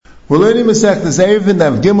We're learning Masechtas Eruvin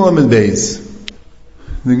Daf Gimel Amud Beis.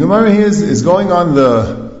 The Gemara here is going on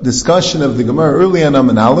the discussion of the Gemara early on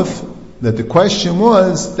Amud Aleph, that the question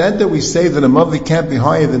was, that we say that a Mavli can't be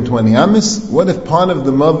higher than 20 Amis, what if part of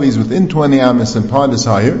the Mavli is within 20 Amis and part is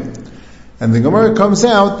higher? And the Gemara comes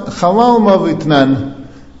out, Chalal Mavli Tnan,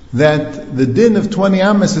 that the din of 20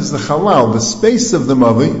 Amis is the Chalal, the space of the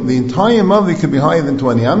Mavli. The entire Mavli could be higher than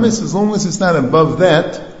 20 Amis, as long as it's not above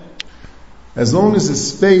that. As long as the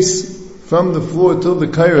space from the floor till the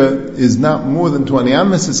kaira is not more than 20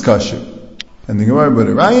 amas, it's kosher. And the Gemara brought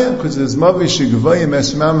a raya, because there's mavi shegavayim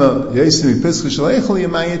esmama yaisim pischa shel heichal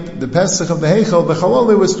yamayit, the pesach of the heichal, the halal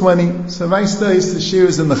there was 20, so vaista is the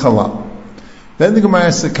shears in the halal. Then the Gemara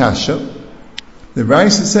asks the kasha. The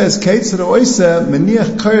Raisa says, Keitzer oisa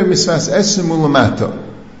meniach kaira misvas esim ulamata.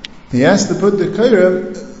 He has to put the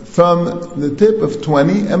kaira from the tip of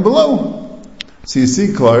 20 and below. So you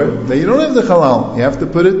see, Clar, that you don't have the halal. You have to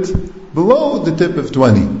put it below the tip of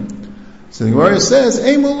 20. So the Gemara says,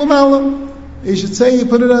 Eimul Lamala. You should say you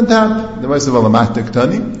put it on top. The voice of Lamata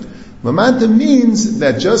Ktani. Lamata means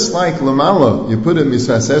that just like Lamala, you put it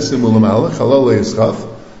Misvasesim Lamala, Halal Yischaf.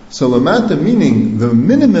 So Lamata meaning the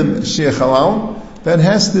minimum Shia Halal, that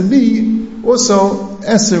has to be also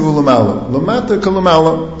Eser Lamala. Lamata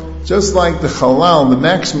Kalamala. Just like the Halal, the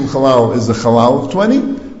maximum Halal is the Halal of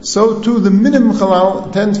 20. So too, the minimum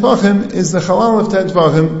halal, 10 tefachim, is the halal of 10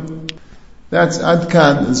 tefachim. That's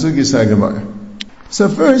Adkan in Sugis HaGemara. So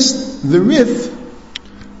first, the Rif,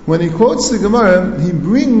 when he quotes the Gemara, he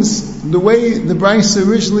brings the way the Brisa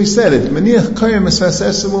originally said it. Maniach kayim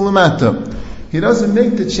esvasesim ulamata. He doesn't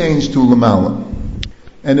make the change to lamala.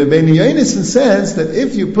 And Rabbeinu Yonasan says that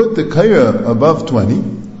if you put the kayra above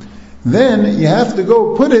 20, then you have to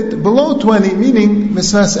go put it below 20, meaning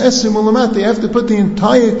misvas esim ulamata, you have to put the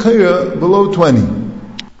entire kaira below 20.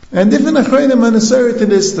 And different achrayim anasar to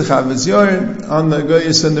this, the Chavaz Yair on the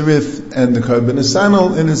Agayis and the Rif, and the Karban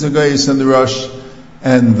Asanol in his Agayis and the Rosh,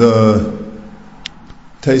 and the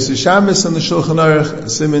Taisa Shabbos and the Shulchan Aruch,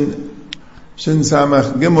 Simin Shin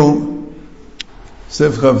Samach Gimel,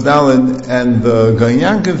 Sif Chav Daled, and the Gaon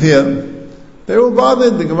Yankov here. They're all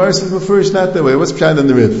bothered. The Gemara says, well, first, not that way. What's pshat in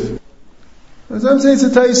the Rif? As I'm saying, it's a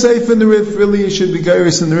Taisef in the Rif. Really, you should be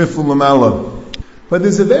Gairis in the Rif Ulamala. But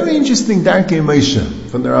there's a very interesting Darkei Moshe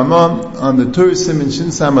from the Ramah on the Torah Siman Shin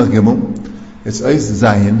Samach Gimel. It's Eis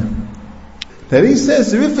Zayin. That he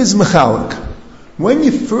says the Rif is Mechalak. When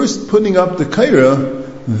you're first putting up the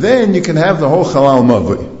Kaira, then you can have the whole Halal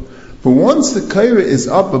Mavli. But once the Kaira is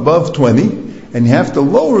up above 20, and you have to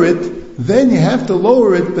lower it, then you have to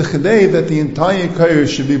lower it b'chadei that the entire kair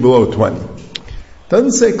should be below 20.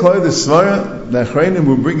 Doesn't say klar the svara. The achrayim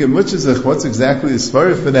will bring in muchazach. What's exactly the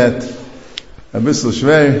svara for that? Abyssal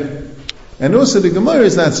shver. And also the Gemara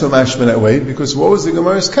is not so mashma that way, because what was the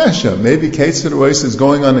Gemara's kasha? Maybe Keitzer Rois is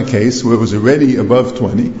going on a case where it was already above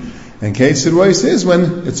 20, and Keitzer Rois is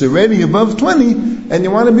when it's already above 20, and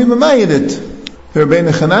you want to be mamayit it.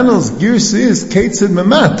 Rabbeinu Chananel's girsa is Keitzer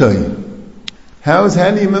mamatay. How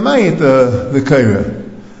do you mamayit the kaira?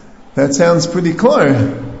 That sounds pretty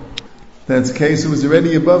clear. That's the case, it was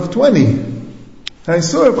already above 20. I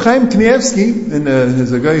saw Reb Chaim Knievsky in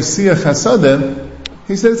his Agay Siyach Hasadeh.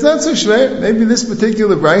 He said it's not so shver. Maybe this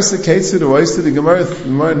particular brisa case to the voice to the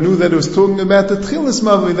Gemara knew that it was talking about the Tchilas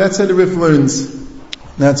Mavli. That's how the Rif learns.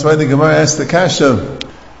 That's why the Gemara asked the Kasha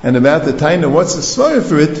and about the Taina, what's the svara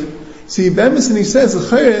for it? See, Bemison he says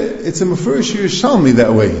it's a Mefurish Yerushalmi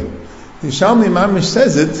that way. The Yerushalmi Mamish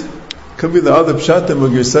says it, could be the other Pshatim or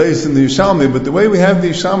Gersayis in the Yerushalmi, but the way we have the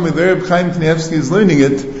Yerushalmi, the Reb Chaim Knievsky is learning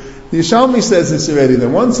it, the Yerushalmi says this already, that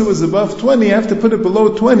once it was above 20, you have to put it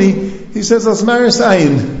below 20, he says, Asmaris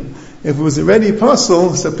Ayin. If it was already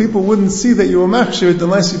apostle, so people wouldn't see that you were machshir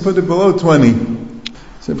unless you put it below 20.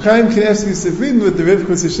 So Reb Chaim Knievsky is reading with the Reb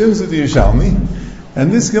Chosishims with the Yerushalmi,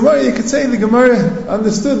 and this Gemara, you could say the Gemara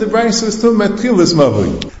understood the Brisa was talking about Tchilas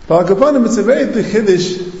Mavli. But Al-Kapanim, it's a very big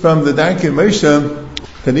chiddush from the Darkei Moshe,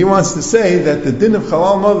 that he wants to say that the din of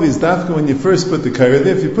Halal Mavli is dafka when you first put the kaira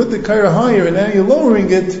there. If you put the kaira higher and now you're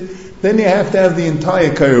lowering it, then you have to have the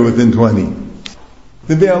entire kaira within 20.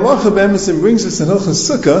 The Be'alacha B'Emerson brings us in Hilchas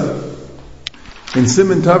Sukkah, in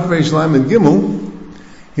Siman Tav Reish Lamed and Gimel.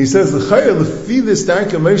 He says, L'chayr, l'fi this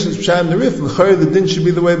Darkei Moshe's pshat in the Rif, l'chayr the din should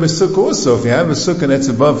be the way by Sukkah also. If you have a Sukkah that's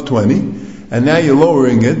above 20, and now you're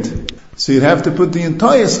lowering it, so you'd have to put the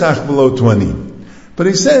entire schach below 20. But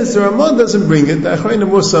he says the Ramah doesn't bring it. The Achrayim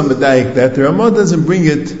Musa Medayik that the Ramah doesn't bring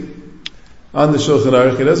it on the Shulchan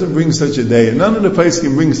Aruch. It doesn't bring such a day. None of the places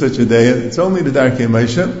can bring such a day. It's only the Darkei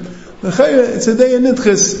Moshe. It's a day in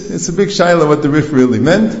Nitchis. It's a big shaila what the Rif really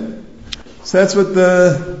meant. So that's what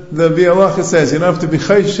the Bialacha says. You don't have to be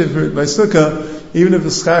chayshiv by sukkah. Even if the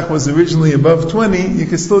schach was originally above 20, you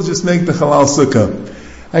can still just make the halal sukkah.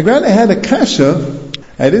 I granted I had a kasha.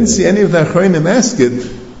 I didn't see any of the achronim ask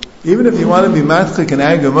it. Even if you want to be matchik and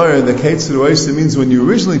add Gemara, the Ketzer Oisa means when you're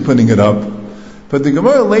originally putting it up. But the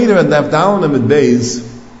Gemara later at Navdalim and Beis,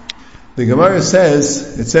 the Gemara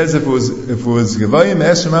says, it says if it was Gevayim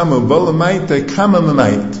Esramamu Bolamayt Kama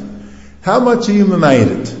Mamayt. How much are you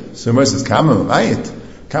mamayit? So Gemara says, Kama Mamayit.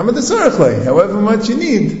 Kama Desarachle. However much you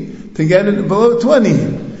need to get it below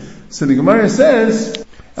 20. So the Gemara says,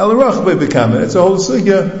 El Rachbe Bekama. It's a whole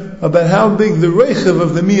sugya about how big the reichav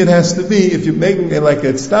of the miyat has to be. If you're making it like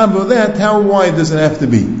a stab or that, how wide does it have to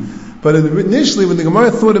be? But initially, when the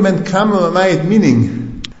Gemara thought it meant Kama Mamayit,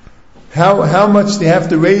 meaning how much they have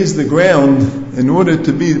to raise the ground in order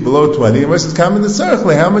to be below 20, the Gemara says, Kama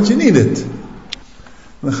Desarachle, how much you need it?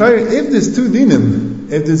 If there's two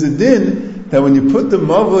dinim, if there's a din that when you put the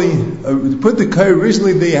mavli, put the kai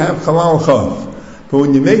originally they have halal chav, but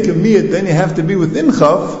when you make a miyat then you have to be within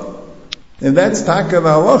chav, and that's taka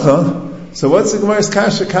halacha. So what's the Gemara's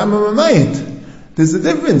kasha kama mamayit? There's a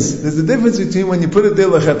difference. There's a difference between when you put it there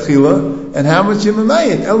lechatchila and how much you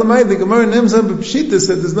mamayit. Elamai the Gemara nems up b'pshita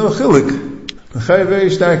said there's no chilik. L'chai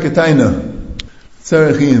very stark ataina.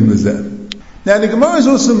 Tzarechiyim b'zeh. Now the Gemara is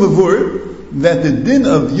also mavur that the din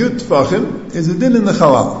of Yud Tfachim is a din in the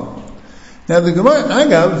Halal. Now the Gemara,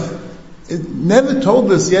 Agav, it never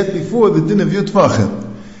told us yet before the din of Yud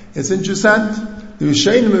Tfachim. It's interesting. The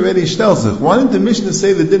Rishayim already tells us. Why didn't the Mishnah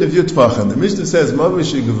say the din of Yud Tfachim? The Mishnah says,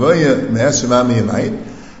 Mavish Gevaya Me'asher Ami Yamayit,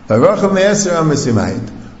 V'Racham Me'asher Amas Yamayit.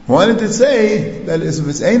 Why didn't it say that if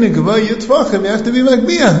it's Ein Gevaya Yud Tfachim, you have to be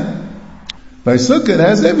Makbiyah? By Sukkah, it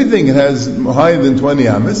has everything. It has higher than 20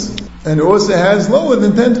 Amas, and it also has lower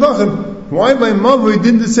than 10 Tfachim. Why by Mavri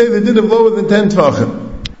didn't it say they did have lower than 10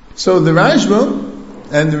 Tvachim? So the Rashba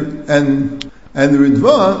and the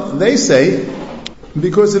Ritva, they say,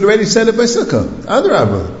 because it already said it by Sukkah.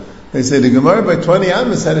 Adrabah. They say the Gemara by 20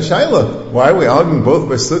 Amos had a Shaila. Why are we arguing both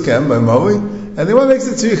by Sukkah and by Mavri? And they want to make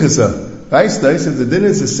it Tzrichasa. Vaistais, if the din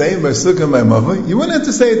is the same by Sukkah and by Mavri, you wouldn't have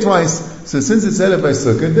to say it twice. So since it said it by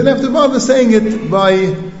Sukkah, you didn't have to bother saying it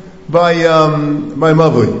by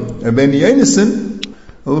Mavri. And Ben Yenison,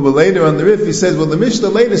 a little bit later on the Rif, he says, well, the Mishnah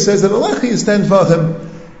later says that Alechi is 10 Tvachim.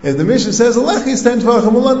 If the Mishnah says Alechi is 10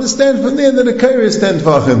 Tvachim, we'll understand from there that a Kaira is 10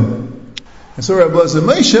 Tvachim. And so Rabbi Elazar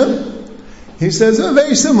Moshe, he says,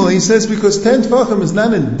 very similar. He says, because 10 Tvachim is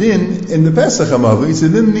not a din in the Pesach HaMavli, it's a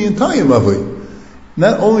din in the entire Mavli.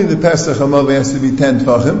 Not only the Pesach HaMavli has to be 10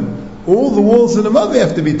 Tvachim, all the walls in the Mavli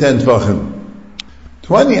have to be 10 Tvachim.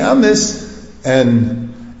 20 Amis,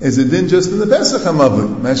 and is a din just in the Pesach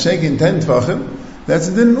HaMavli. Mashenkin 10 Tvachim, that's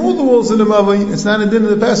a din in all the walls of the Mavli. It's not a din in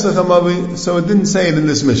the Pesach HaMavli, so it didn't say it in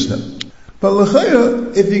this Mishnah. But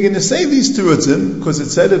l'chayra, if you're going to say these two rutzim, because it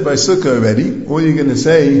said it by Sukkah already, or you're going to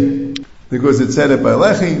say because it said it by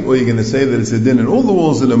Lechi, or you're going to say that it's a din in all the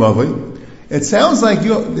walls of the Mavli, it sounds like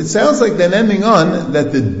they're ending on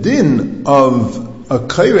that the din of a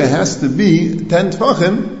kaira has to be 10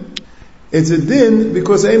 tfachim. It's a din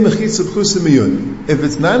because ein mechitza b'chusa miyud. If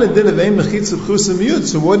it's not a din of ein mechitza b'chusa miyud,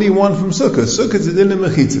 so what do you want from sukkah? Sukkah is a din of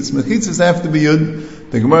mechitzas. Mechitzas have to be yud.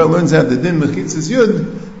 The Gemara learns out the din mechitzas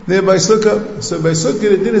yud. There by sukkah. So by sukkah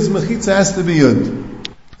the din is mechitza has to be yud.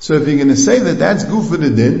 So if you're going to say that that's goof for the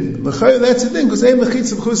din, that's a din because ein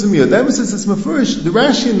mechitza b'chusa miyud. That means it's mafurish. The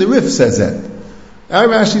Rashi in the Rif says that. Our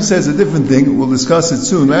Rashi says a different thing. We'll discuss it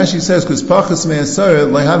soon. Rashi says because pachas me'asara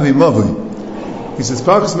lahavi mavli. He says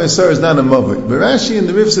Pachas Me'asar is not a Mavli. But Rashi in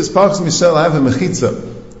the Rif says Pachas Me'asar have a Mechitza.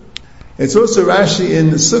 It's also Rashi in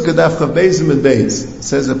Sukkah Daf Chav Beis and Beis. It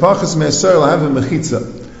says that Pachas Me'asar have a Mechitza.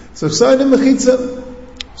 So Chsar the Mechitza.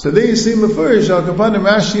 So there you see Mefurish Al Kapan and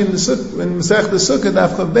Rashi in the Sukkah, in Masech the Sukkah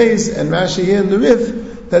Daf Chav Beis and Rashi here in the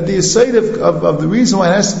Rif, that the aside of the reason why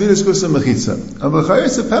it has to be this because of Mechitza. Avachar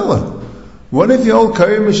is a Pella. What if you hold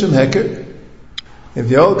Karim Mishim Heker?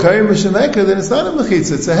 If you hold Karim Mishim Heker, then it's not a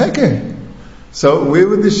Mechitza, it's a Heker. So where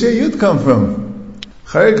would the Sheh Yud come from?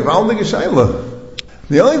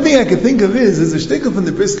 The only thing I can think of is a shtickle from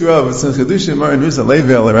the Brisker Rav. It's in Chedushim Mar and Rusa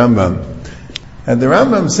Levi al Rambam. And the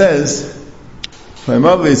Rambam says, my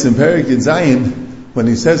Mavli is in Perik Yud Zayin, when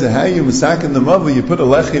he says that how you masak in the Mavli, you put a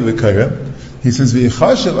lechi v'kayim. He says,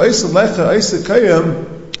 v'yichashav oisa lecha oisa kayim,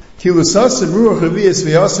 kilusas and ruach revi'is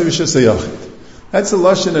v'yasa rishasayachit. That's the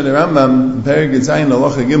Lashon in the Rambam, in Perik Yud Zayin,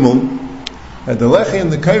 Halacha Gimel, that the lechi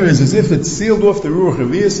and the kaira is as if it sealed off the ruach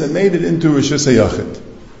revi'is and made it into Rishus HaYachid.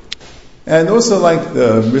 And also like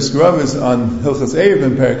the Brisker Rav is on Hilchas Eiv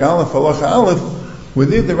and Perik Aleph, Halacha Aleph, where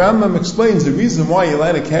the Rambam explains the reason why you're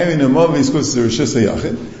allowed to carry in a mavi is because it's a Rishus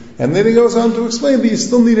HaYachid. And then he goes on to explain that you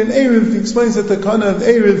still need an Erev. He explains that the kind of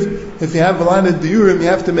Erev, if you have a line of Diurim, you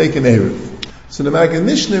have to make an Erev. So the Maggid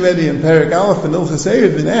Mishnah already in Perek Aleph and Ilchas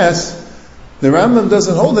Erev asks, the Rambam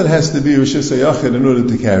doesn't hold it has to be Rosh Hashanah in order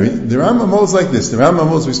to carry. The Rambam holds like this. The Rambam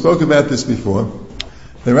holds, we spoke about this before.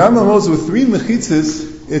 The Rambam holds with 3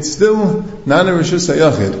 mechitzas, it's still not a Rosh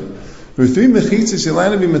Hashanah. With 3 mechitzas, you'll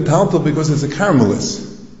have to be metaltal because it's a karmelis.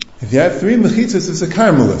 If you have 3 mechitzas, it's a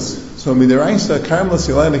karmelis. So midiraisa, a karmelis,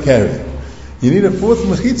 you'll have to carry. You need a 4th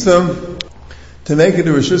mechitza to make it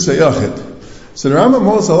a Rosh Hashanah. So the Rambam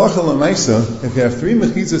holds halacha l'maisa, if you have 3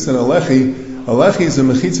 mechitzas and a lechi is a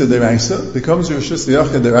mechitza deraisa, becomes a Rosh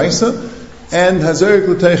Hashanah deraisa, and hazorik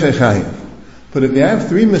l'teichei chayim. But if you have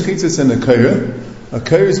 3 mechitzas and a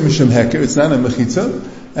kaira is mishum heker, it's not a mechitza,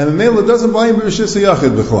 and the mela doesn't blame Rosh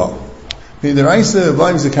Hashanah b'chlal. The deraisa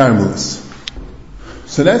blames the karmelis.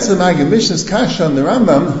 So that's the Maggid Mishnah's kasha on the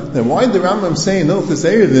Rambam, that why the Rambam saying Ilchas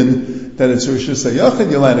Erevin that it's Rosh Hashanah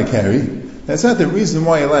you're allowed to carry. That's not the reason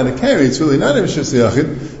why you're allowed to carry. It's really not a Rosh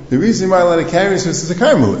Hashanah. The reason why you're allowed to carry is because it's a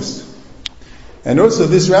karmelis. And also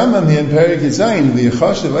this Rambam here in Perek Yizayin, the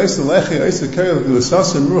Yechashav Eisa Lechi Eisa Kerel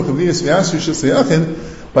G'Lasas Ruach Aviyas V'Yas Rosh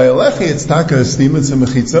Hashanah. By a lechi it's taka a stima, it's a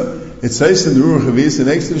mechitza. It says in the Ruach Aviyas and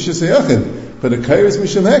next to Rosh Hashanah. But a kair is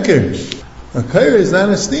mishum heker. A kair is not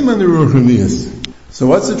a stima in the Ruach Aviyas. So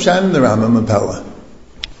what's the pshat in the Rambam and Pella?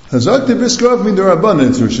 Hazak de Briskrov min Darabanan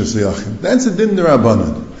it's Rosh Hashanah. That's a din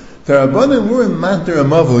Darabanan. Darabanan were in matter a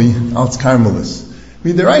mavui als karmelis.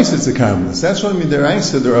 Midaraisa it's a karmelis. That's why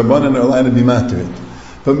midaraisa the Rabbanan are allowed to be matter it.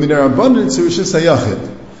 But midarabanan it's a Rosh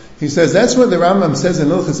Hashanah. He says that's what the Rambam says in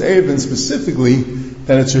Ilchas Erevin specifically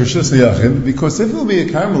that it's Rosh Hashanah, because if it will be a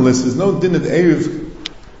karmelis, there's no din of Erev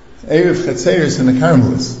Chetzeris in a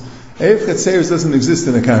karmelis. Erev Chetzeris doesn't exist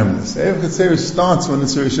in a karmelis. Erev Chetzeris starts when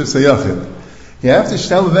it's Rosh Hashanah. You have to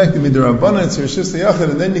shtel back the midarabanan it's Rosh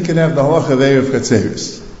Hashanah, and then you can have the halacha of Erev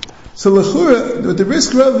Chetzeris. So Lechura, what the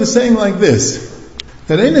Brisk Rav is saying like this,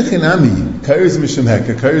 that ain't a chinami, kair is mishum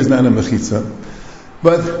heka, kair is not a mechitza.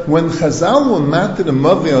 But when Chazal will matter the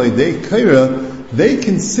mavi al yidei kaira, they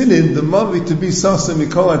considered the mavi to be sasa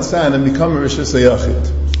mikol atzan and become a Rosh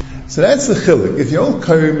Hashanah. So that's the chiluk. If you're all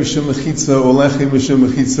kair mishum mechitza or lechi mishum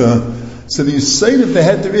mechitza, so the yisayid of the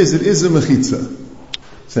heter is, it is a mechitza.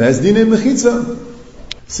 So that's dinei mechitza.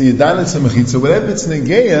 So you dan it's a mechitza. Whatever it's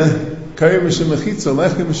negeya, kair mishum mechitza,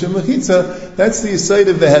 lechi mishum mechitza, that's the yisayid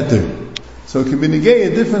of the heter. So it can be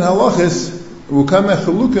negay different halachas. Will come at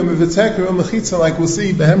chalukim if it's heker or mechitza, like we'll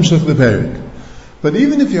see behemshach the perik. But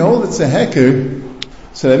even if you hold it's a heker,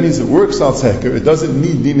 so that means it works als heker. It doesn't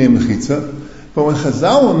need dinei mechitza. But when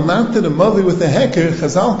Chazal mounted a mavi with a heker,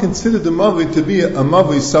 Chazal considered the mavi to be a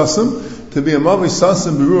mavi sasam, to be a mavi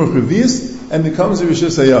sasam beruach revius, and becomes a Rosh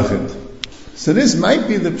Hashanah. So this might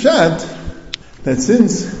be the pshat that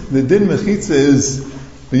since the din mechitza is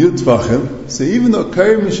the yud tvachim, so even though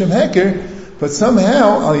kair mishum heker, but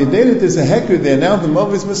somehow al yedei there's a heker there. Now the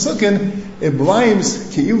mav is mesukin. It blames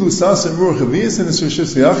keilu sasam ruach aviyas and it's Rosh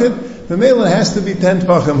Hashanah. The mela has to be 10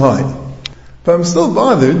 tvachim high. But I'm still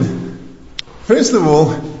bothered. First of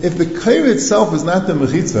all, if the kair itself is not the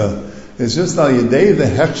mechitza, it's just al yedei the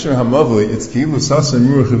hechsher hamavui. It's keilu sasam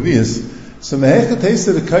ruach aviyas. So mehechat taste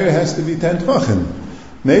the kair has to be 10 tvachim.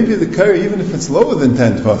 Maybe the kair, even if it's lower than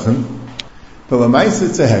 10 tvachim. But l'maisa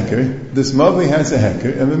it's a heker. This mavi has a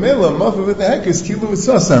heker, and the mela mavi with the heker is kilu with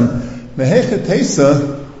sasam. Mehecha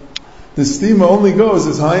tesa, the stima only goes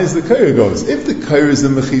as high as the kair goes. If the kair is the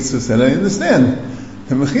mechitza, then I understand.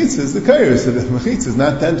 The mechitza is the kair, so the mechitza is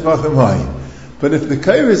not 10 tvachim high. But if the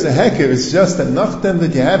kair is a heker, it's just that nachdem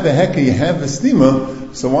that you have a heker, you have a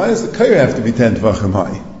stima. So why does the kair have to be 10 tvachim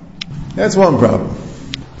high? That's one problem.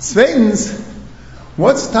 Zweitens,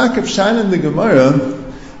 what's takif shan in the Gemara?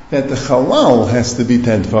 That the halal has to be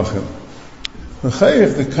 10 tvachim.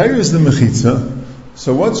 If the kair is the mechitza,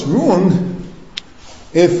 so what's wrong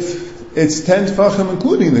if it's 10 tvachim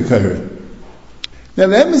including the kair? Now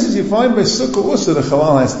the emphasis you find by sukkah also the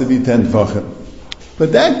halal has to be 10 tvachim.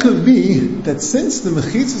 But that could be that since the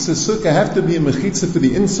mechitzas of sukkah have to be a mechitza for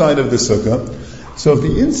the inside of the sukkah, so if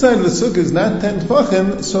the inside of the sukkah is not 10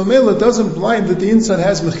 tvachim, so mela doesn't blind that the inside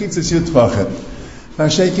has mechitzas yud tvachim. Now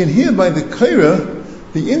shaken here by the kaira,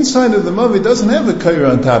 the inside of the mavi doesn't have a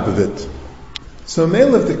kair on top of it. So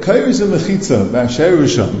mele, if the kair is a mechitza, b'asher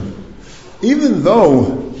rishon, even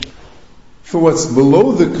though for what's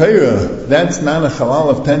below the kair, that's not a halal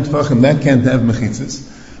of 10 tvachim, that can't have mechitzas.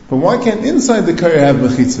 But why can't inside the kair have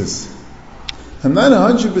mechitzas? I'm not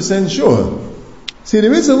 100% sure. See,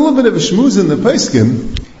 there is a little bit of a shmuz in the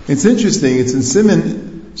Paiskim. It's interesting. It's in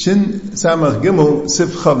Siman Shin Samach Gimel Sif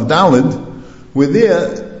Chav Daled, where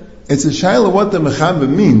there it's a shaila what the Mechaber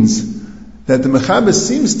means, that the Mechaber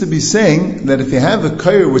seems to be saying that if you have a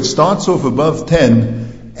kair which starts off above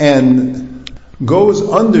 10 and goes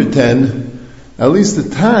under 10, at least the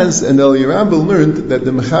Taz and El Yerabah learned that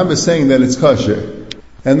the Mechaber is saying that it's kosher.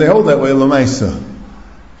 And they hold that way l'maisa.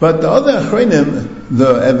 But the other Achronim,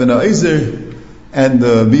 the Even HaEzer and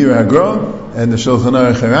the Bir HaGra and the Shulchan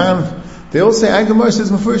Aruch Harav, they all say Agamar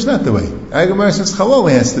says Mefurish not the way. Agamar says Chalal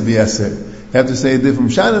has to be Eser. You have to say a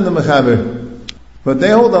different Shan in the Mechaber. But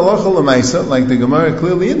they hold halacha l'maisa, like the Gemara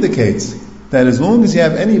clearly indicates, that as long as you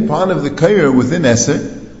have any part of the kair within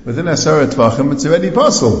Eser, within Asara Tvachim, it's already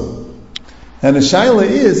possible. And the shaila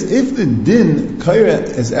is, if the din kair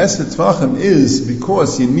as Eser Tvachim is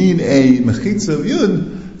because you need a mechitza of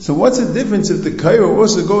Yud, so what's the difference if the kair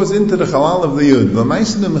also goes into the halal of the Yud?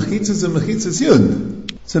 L'maisa the mechitzas and mechitzas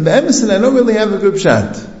Yud. So the Emerson, I don't really have a good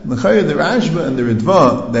shot. The Rashba and the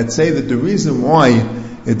Ritva that say that the reason why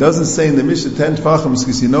it doesn't say in the Mishnah 10 Tfachim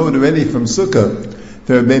because you know it already from Sukkah.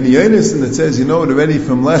 There are Ben Yonis that says you know it already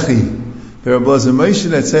from Lechi. There are Blazer Moshe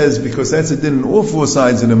that says because that's a din on all four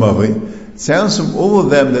sides of the Mavi. It sounds from all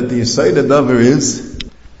of them that the Yisayid Adavar is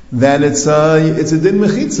that it's a din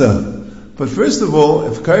mechitza. But first of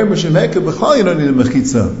all, if Karim Hashem Heka B'chal you don't need a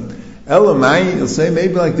mechitza. Elamai, you'll say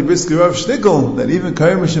maybe like the Brisker Rav Shtigl that even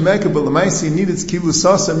Karim Hashem Heka but Lamaisi you need its Kilu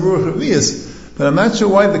Sas and Ruach Aviyas. But I'm not sure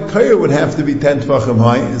why the kair would have to be 10 Tvachim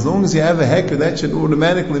high. As long as you have a heker, that should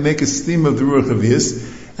automatically make a steam of the Ruach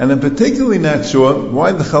Aviyas. And I'm particularly not sure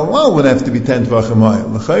why the Chalal would have to be 10 Tvachim high.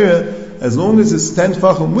 The kair, as long as it's 10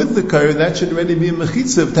 Tvachim with the kair, that should already be a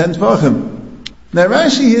mechitza of 10 Tvachim. Now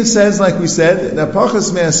Rashi here says, like we said, that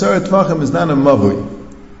Pachas Me'asar Tvachim is not a mavui.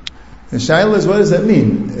 The shaila is, what does that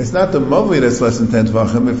mean? It's not the mavui that's less than 10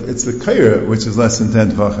 Tvachim, it's the kair which is less than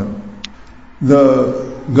 10 Tvachim.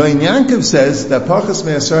 The Goin Yankov says that Pachas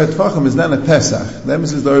Me'asar Tvachim is not a Pesach. That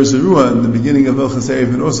means the Arzarua in the beginning of Ilchas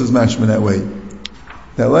Erev and also is mashma that way.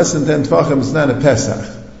 That less than 10 Tvachim is not a Pesach.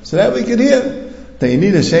 So that we could hear that you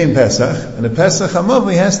need a Shem Pesach, and a Pesach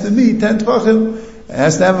Hamavli has to be 10 Tvachim. It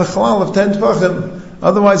has to have a Chalal of 10 Tvachim.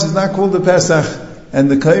 Otherwise it's not called a Pesach. And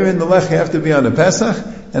the Kair and the Lech have to be on a Pesach,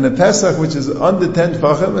 and a Pesach which is under 10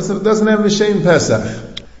 Tvachim, so it doesn't have a Shem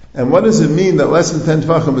Pesach. And what does it mean that less than 10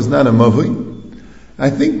 Tvachim is not a Mavli? I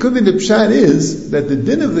think could be the pshat is that the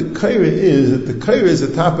din of the kaira is that the kaira is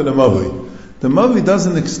the top of the mavli. The mavli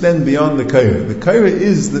doesn't extend beyond the kaira. The kaira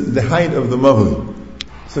is the height of the mavli.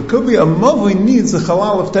 So it could be a mavli needs a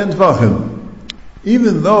halal of 10 tvachim.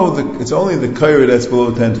 Even though it's only the kaira that's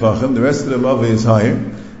below 10 tvachim, the rest of the mavli is higher.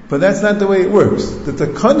 But that's not the way it works. That the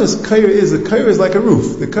kanas kaira is like a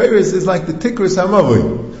roof. The kaira is like the tikras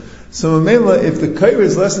hamavli. So Mela, if the kair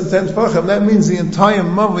is less than 10 tvachim, that means the entire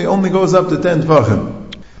mavli only goes up to 10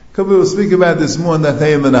 tvachim. We will speak about this more in that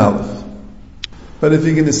Hayim and Aleph. But if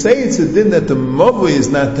you're going to say it's a din that the mavli is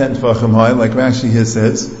not 10 tvachim high, like Rashi here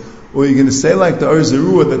says, or you're going to say like the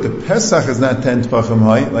Arzarua that the Pesach is not 10 tvachim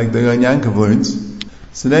high, like the Goin Yankov learns,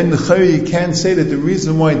 so then the Chayr you can't say that the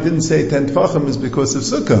reason why it didn't say 10 tvachim is because of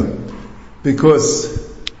Sukkah. Because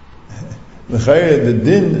the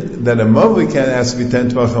din that a mavli has to be 10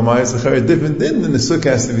 tvachim high is a different din than the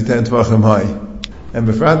sukkah has to be 10 tvachim high. And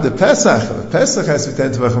before the Pesach has to be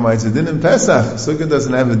 10 tvachim high. It's a din in Pesach. Sukkah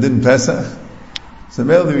doesn't have a din in Pesach. So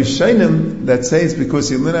the Rishonim that says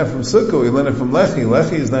because you learn it from Sukkah or you learn it from Lechi.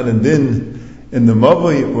 Lechi is not a din in the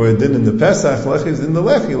mavli or a din in the Pesach. Lechi is in the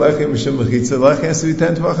Lechi. Lechi Mishum Mechitza. Lechi has to be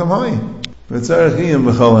 10 tvachim high.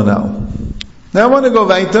 Now I want to go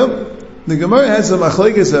weiter. The Gemara has a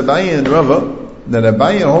machlekes Abaye and Rava that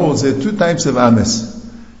Abaye holds there are two types of ames.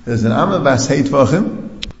 There's an amma bas hey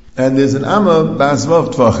tvachim and there's an amma bas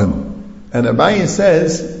vav tvachim. And Abaye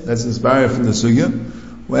says, that's inspired from the sugya,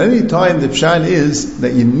 well, any time the pshat is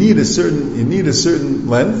that you need a certain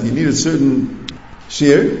length, you need a certain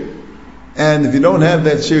shear, and if you don't have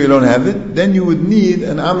that shear, you don't have it, then you would need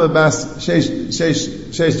an amma bas sheish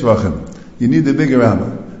tvachim. You need the bigger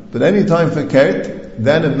amma. But any time for kert,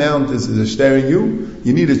 that amount is a staring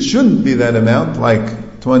you need it shouldn't be that amount,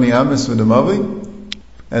 like 20 amas for the mavli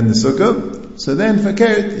and the sukkah. So then for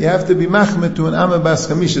kert, you have to be machmet to an amma bas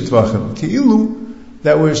chamisha tvachim. Ki'ilu,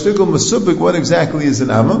 that we're shtikul masupik, what exactly is an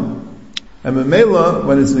amma? And memela,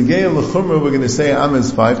 when it's negei l'chumra, we're going to say amma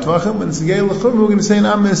is 5 tvachim. When it's negei l'chumra, we're going to say an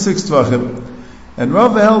amma is 6 tvachim. And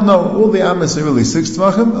Rav held, no, all the amas are really 6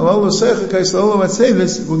 tvachim.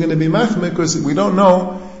 We're going to be machmet because we don't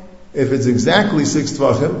know if it's exactly 6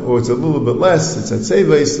 tvachim, or it's a little bit less, it's at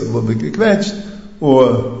seves, a little bit gekvetched,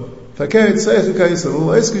 or fakert, seichekais, a little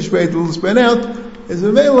eskishbeit, a little spread out, is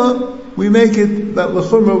a mela, we make it that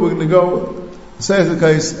l'chumra, we're going to go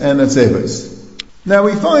seichekais and at seves. Now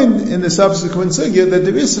we find in the subsequent sugya that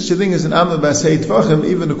there is such a thing as an Amma Basei Tvachim,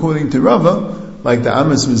 even according to Rava, like the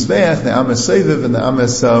Amas Mizbeach, the Amas Seviv, and the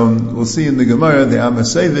Amas, we'll see in the Gemara, the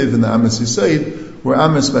Amas Seviv and the Amas Yisayid, were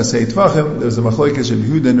Amas Basei Tvachim. There's a Machlokes of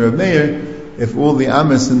Yehuda and Rav Meir, if all the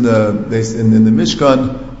Amas in the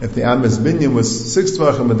Mishkan, if the Amas Binyan was 6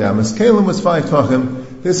 Tvachim, and the Amas Kalim was 5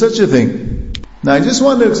 Tvachim, there's such a thing. Now I just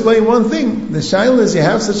want to explain one thing. The Shaila is you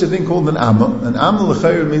have such a thing called an Amma. An Amma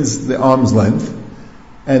l'chayr means the arm's length.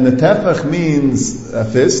 And the tefach means a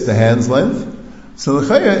fist, the hand's length. So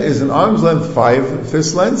the chaya is an arm's length 5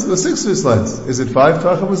 fist lengths or 6 fist lengths. Is it 5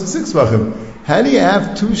 tvachim or is it 6 tvachim? How do you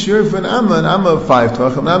have 2 shir for an amma of 5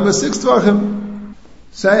 tvachim, an amma of 6 tvachim?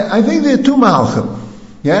 So I think there are 2 mahalchim.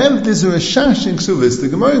 There's a Rashash in Ksuvis. The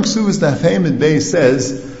Gemara in Ksuvis, the Hafayim Bey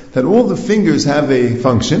says that all the fingers have a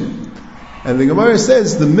function. And the Gemara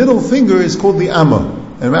says the middle finger is called the amma.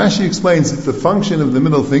 And Rashi explains it's the function of the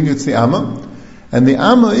middle finger, it's the amma. And the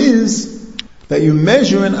amma is that you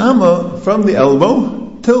measure an amma from the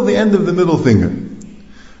elbow till the end of the middle finger.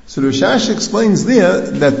 So the Rashash explains there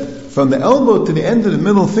that from the elbow to the end of the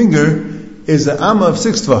middle finger is an amma of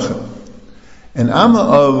 6 tvachim. An amma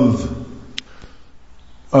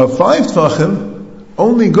of 5 tvachim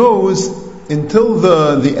only goes until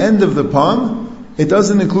the end of the palm. It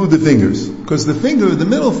doesn't include the fingers. Because the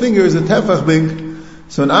middle finger is a tefach big.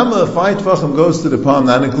 So an amma of 5 tvachim goes to the palm,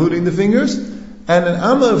 not including the fingers. And an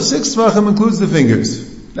amma of 6 tvachim includes the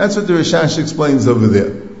fingers. That's what the Rashash explains over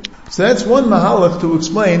there. So that's one mahalach to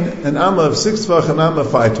explain an amma of 6 tvachim, an amma of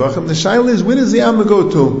 5 tvachim. The shaila is, where does the amma go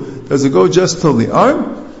to? Does it go just till the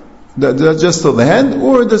arm? Just till the hand?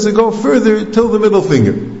 Or does it go further till the middle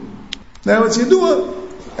finger? Now it's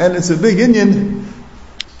Yedua, and it's a big inyan,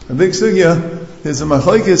 a big sugya. There's a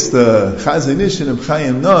machlokes, the Chazon Ish and Reb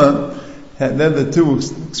Chaim Noah, then the 2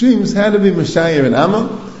 extremes had to be Mashayir and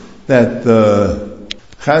Amma. That the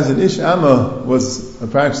Chazon Ish Amma was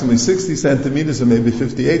approximately 60 centimeters or maybe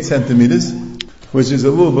 58 centimeters, which is a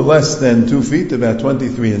little bit less than 2 feet, about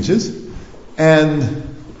 23 inches. And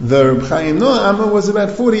the Reb Chaim Noah Amma was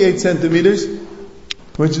about 48 centimeters,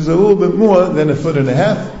 which is a little bit more than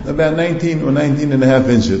 1.5 feet, about 19 or 19 and a half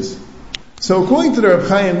inches. So according to the Reb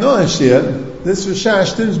Chaim Noah Shir, this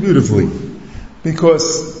Rashash turns beautifully,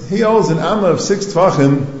 because he holds an Amma of 6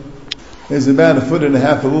 tvachim is about 1.5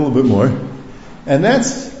 feet, a little bit more. And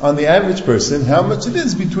that's, on the average person, how much it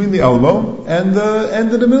is between the elbow and the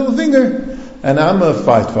end of the middle finger. An amma of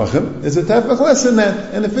 5 tvachim is a tefach less than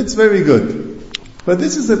that, and it fits very good. But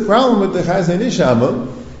this is the problem with the Chazon Ish amma,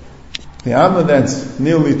 the amma that's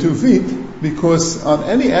nearly 2 feet, because on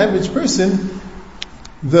any average person,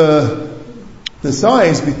 the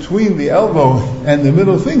size between the elbow and the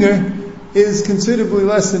middle finger is considerably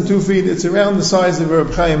less than 2 feet. It's around the size of a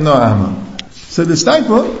Reb Chaim Noah amma. So the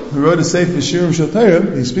Steipler, who wrote a Sefer Shirim Shel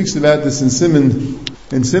Torah, he speaks about this in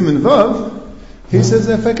Siman Vav. He says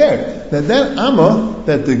that amma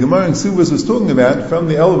that the Gemara in Ksubos was talking about, from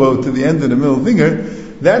the elbow to the end of the middle finger,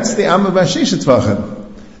 that's the amma b'shisha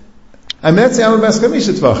tvachim. And that's the amma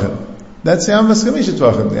b'skamisha tvachim. That's the amma b'skamisha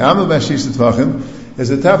tvachim. The amma b'shisha tvachim is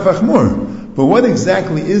a tafach more. But what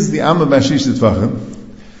exactly is the amma b'shisha tvachim?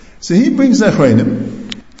 So he brings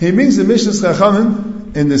Achronim. He brings the Mishnas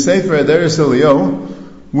Chachamim in the Sefer Adaris Eliyahu,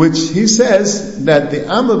 which he says that the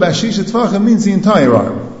Amma Bashisha Tvachim means the entire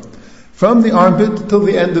arm, from the armpit till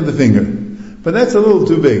the end of the finger. But that's a little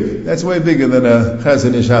too big. That's way bigger than a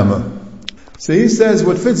Chazon Ish Amma. So he says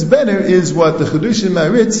what fits better is what the Chedushim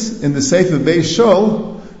Maritz in the Sefer Beis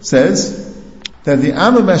Shol says, that the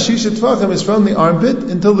Amma Bashisha Tvachim is from the armpit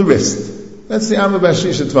until the wrist. That's the Amma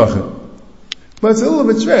Bashisha Tvachim. But it's a little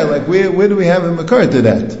bit strange, like where do we have a makar to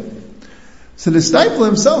that? So the Steipler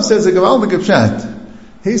himself says a Gavaldik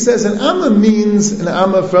Pshat. He says an amma means an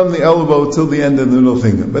amma from the elbow till the end of the middle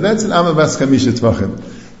finger. But that's an amma bas chamisha tvachim.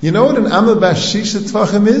 You know what an amma bas shisha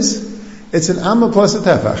tvachim is? It's an amma plus a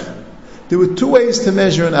tefach. There were 2 ways to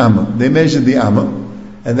measure an amma. They measured the amma,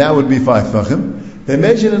 and that would be 5 tvachim. They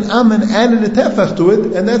measured an amma and added a tefach to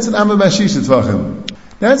it, and that's an amma bas shisha tvachim.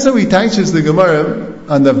 That's how he teaches the Gemara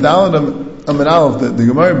on the Avdaladam Amar Aleph. The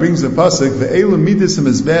Gemara brings the pasuk ve'elu midas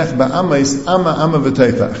mizbeach ba'amais amma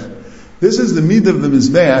v'teifach. This is the mid of the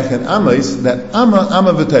mizbeach and amais, that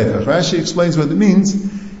amma v'teifach. Rashi explains what it means.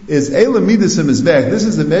 Is elu midas mizbeach. This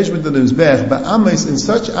is the measurement of the mizbeach ba'amais, in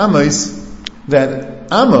such amais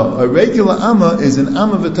that amma, a regular amma, is an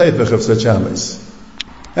amma v'teifach of such amais.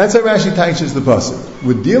 That's how Rashi teaches the pasuk.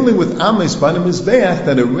 We're dealing with amais by the mizbeach,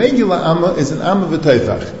 that a regular amma is an amma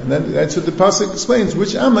v'teifach. And that's what the pasuk explains.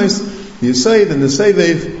 Which amais? The Yisayid and the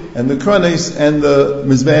Sevev and the Krones and the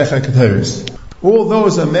Mizbeach HaKateris. all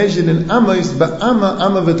those are measured in amas, but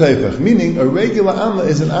amma v'tefach, meaning a regular amma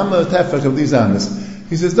is an amma tefach of these amas.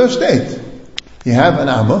 He says, das steht. You have an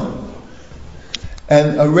amma,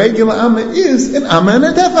 and a regular amma is an amma and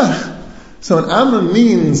a tefach. So an amma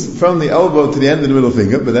means from the elbow to the end of the middle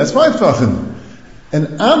finger, but that's 5 tefachim.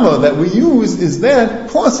 An amma that we use is that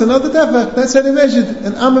plus another tefach. That's how they measured.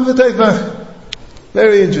 An amma v'tefach.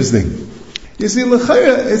 Very interesting. You see,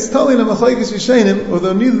 l'chayra, it's telling a machlekes v'sheinim,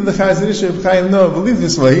 although neither the Chazon Ish or Chaim Noah believe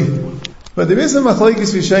this way, but there is a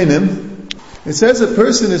machlekes v'sheinim. It says a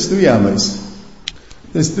person is 3 amas.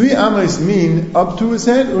 Does 3 amas mean up to his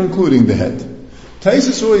head or including the head?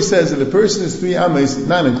 Taisus always says that a person is 3 amas,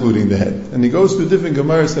 not including the head. And he goes through different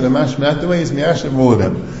gemaras that are mashmat the way he's miyashem all of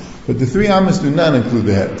them. But the 3 amas do not include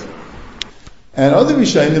the head. And other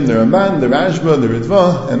Rishonim, the Ramban, the Rashba, the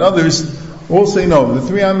Ritva, and others, all say no, the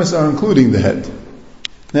 3 amas are including the head.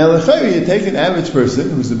 Now, l'chayr, you take an average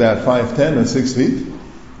person who's about 5'10" or 6 feet,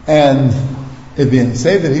 and if you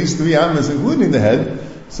say that he's 3 amas including the head,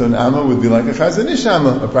 so an amma would be like a Chazon Ish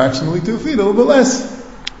amma, approximately 2 feet, a little bit less.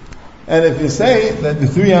 And if you say that the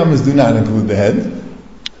 3 amas do not include the head,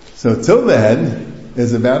 so till the head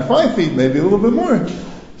is about 5 feet, maybe a little bit more.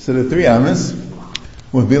 So the 3 amas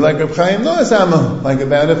would be like Reb Chaim Noah's amma, like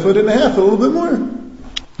about 1.5 feet, a little bit more.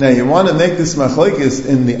 Now you want to make this machlekes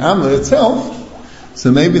in the amma itself,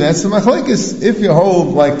 so maybe that's the machlekes. If you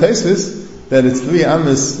hold like Taisus that it's 3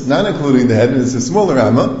 amas, not including the head, and it's a smaller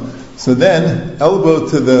amma, so then elbow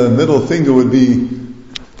to the middle finger would be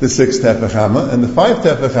the 6 tefach amma, and the 5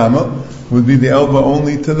 tefach amma would be the elbow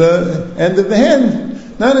only to the end of the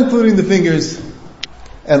hand, not including the fingers.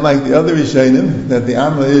 And like the other Rishonim, that the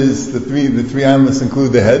amma is the three amas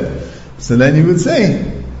include the head. So then you would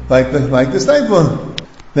say, like the Steipler,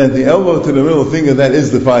 that the elbow to the middle finger, that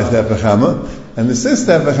is the 5 tefach amma, and the 6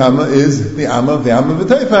 tefach amma is the amma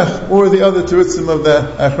v'tefach, or the other terutzim of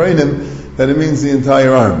the achreinim, that it means the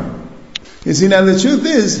entire arm. You see, now the truth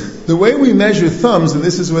is, the way we measure thumbs, and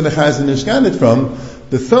this is where the Chazon Ish got it from,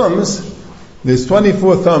 the thumbs, there's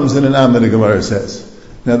 24 thumbs in an amma, the Gemara says.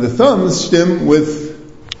 Now the thumbs stem with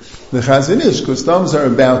the Chazon Ish, because thumbs are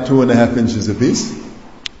about 2.5 inches apiece,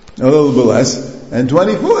 a little bit less, and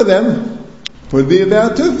 24 of them would be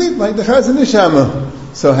about 2 feet, like the Chazon Ish amma.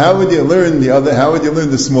 So how would you learn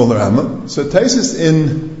the smaller amma? So Taisus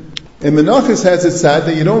in Menachos has it said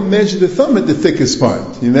that you don't measure the thumb at the thickest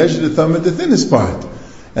part. You measure the thumb at the thinnest part.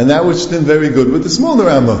 And that would stem very good with the smaller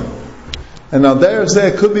amma. And al derech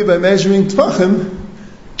zeh could be by measuring tvachim.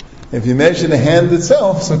 If you measure the hand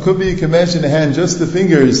itself, so it could be you can measure the hand, just the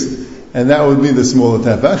fingers, and that would be the smaller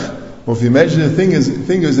tefach. Or if you measure the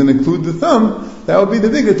fingers and include the thumb, that would be the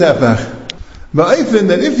bigger tefach. But even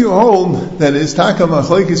that if you hold that it's taka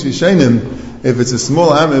machlekes v'sheinim, if it's a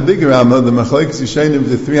small amma, a bigger amma, the machlekes v'sheinim,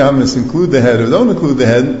 the 3 ammas include the head or don't include the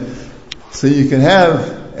head, so you can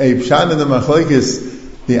have a pshat in the machlekes,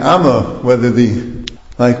 the amma, whether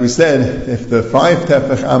like we said, if the 5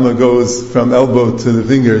 tefach amma goes from elbow to the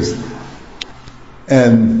fingers,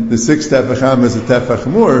 and the 6 tefach amma is a tefach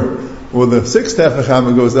more, or the 6 tefach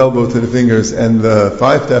amma goes elbow to the fingers, and the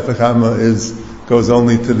 5 tefach amma goes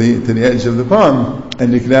only to the edge of the palm,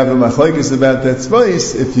 and you can have a machlekes about that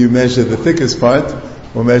space if you measure the thickest part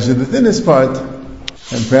or measure the thinnest part,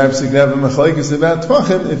 and perhaps you can have a machlekes about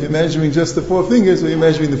tvachim if you're measuring just the 4 fingers or you're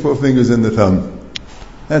measuring the 4 fingers and the thumb.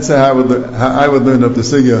 That's how I would learn up the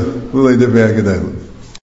sugya.